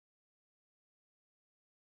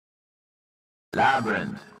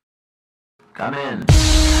Labyrinth, come in.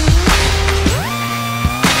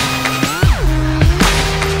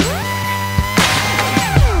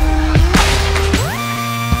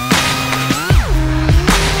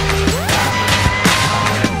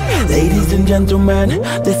 Ladies and gentlemen,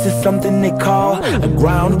 this is something they call a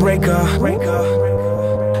groundbreaker.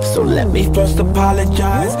 So let me first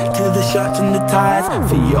apologize to the shirts and the ties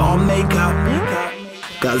for your makeup,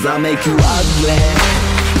 cause I'll make you ugly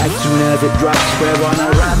as soon as it drops. We're on a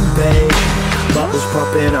rampage, bubbles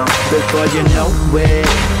popping up before you know it.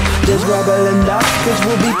 There's rubble and dust, cause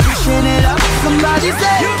we'll be pushing it up. Somebody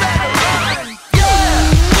say, you better run, yeah.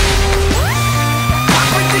 I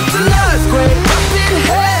predict an earthquake up in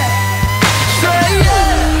here, say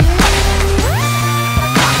yeah.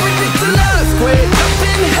 I predict an earthquake up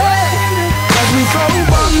in here, cause we throw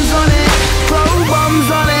bombs on it, throw bombs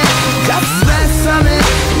on it. Just smash on it,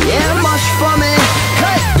 yeah, mush for me.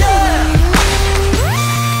 Hey, yeah.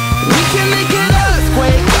 We can make an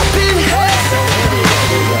earthquake up in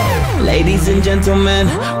here. Ladies and gentlemen,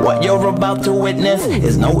 what you're about to witness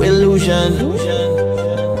is no illusion.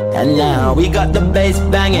 And now we got the bass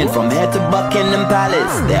banging from here to Buckingham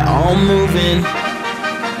Palace. They're all moving.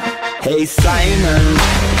 Hey Simon,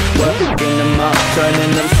 working them up,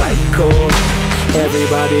 turning them psycho.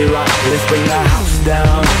 Everybody rock, let's bring the house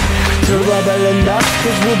down to rubble and dust,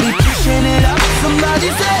 cause we'll be pushing it up. Somebody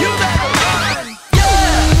say, you better run,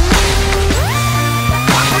 yeah.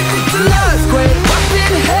 I predict an earthquake up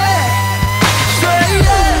in here, say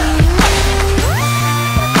yeah.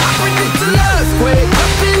 I predict an earthquake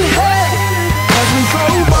up in here, cause we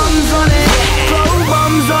throw bombs on it, throw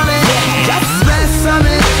bombs on it. Just smash on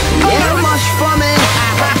it, yeah, mush for me.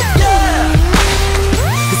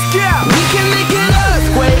 Yeah, we can make an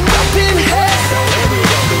earthquake up in here.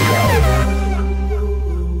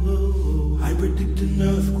 I predict an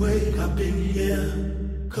earthquake up in here,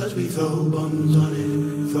 cause we throw bombs on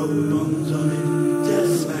it, throw bombs on it.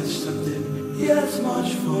 Just smash something, yes,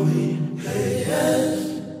 much for me. Hey, yes.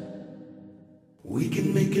 We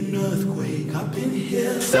can make an earthquake up in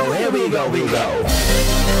here. So here we go, we go.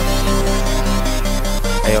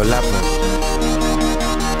 Hey, yo, Labyrinth.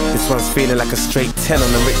 This one's feeling like a straight 10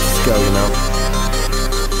 on the Richter scale, you know?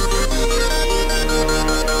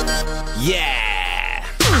 Yeah!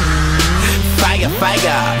 Fire,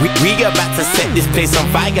 fire! We about to set this place on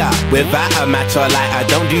fire. Without a match or lighter,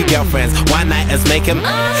 don't do girlfriends. One-nighters make them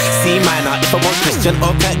C minor. If I want Christian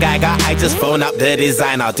or Kurt Geiger, I just phone up the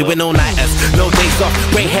designer. Doing all-nighters, no days off.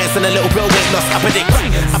 Grey hairs and a little real weight loss. I predict,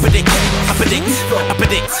 I predict, I predict, I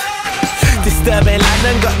predict. Disturbing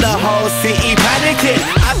London got the whole city panicking.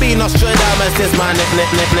 I've been Nostradamus, this my nip.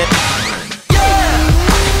 Yeah!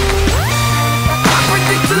 I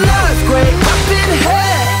predict an earthquake up in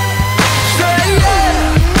here, say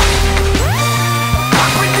yeah. I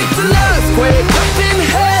predict an earthquake up in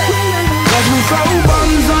here, cause we throw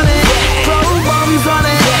bombs on it, throw bombs on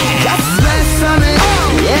it. Just smash on it,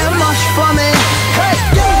 yeah, mush for me. Hey,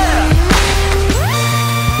 yeah.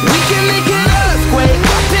 We can make an earthquake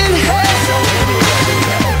up in here.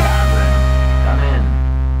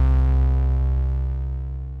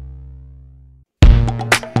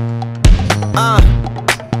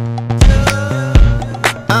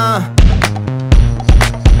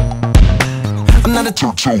 I'm not a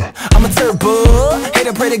choo-choo, I'm a turbo.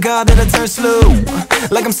 Hater pray to God that I turn slow,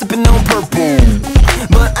 like I'm sipping on purple,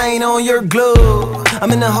 but I ain't on your glove.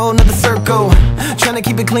 I'm in a whole nother circle, trying to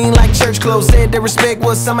keep it clean like church clothes. Said that respect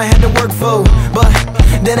was something I had to work for, but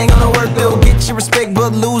that ain't gonna work though. Get your respect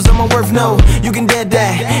but lose on my worth, no. You can dead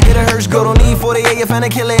that, hit a hearse, go, don't need 48. You found a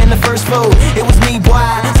killer in the first flow. It was me,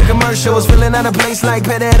 boy, to commercials, feeling out of place like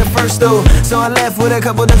Petty at the first though. So I left with a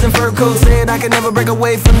couple dozen fur coats. Said I could never break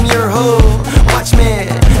away from your hoe. Watch me,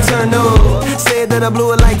 turn no. Said that I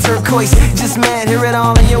blew it like turquoise. Just mad, hear it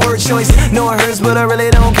all in your word choice. Know it hurts but I really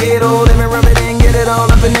don't care though. Let me rub it and get it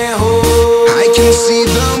all up in that hole. I can see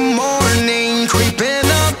the morning creeping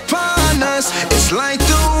upon us. It's like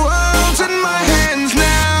the world's in my hands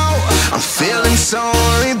now. I'm feeling so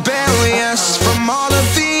rebellious from all of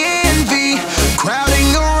the envy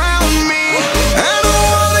crowding around me. I don't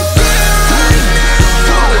wanna go right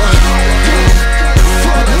now.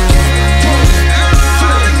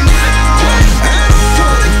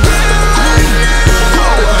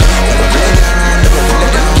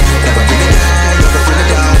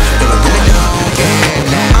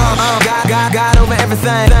 God over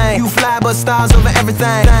everything. You fly but stars over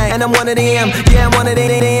everything. And I'm one of them, yeah, I'm one of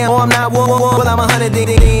them. Oh, I'm not one, well, I'm 100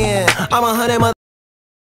 them. I'm 100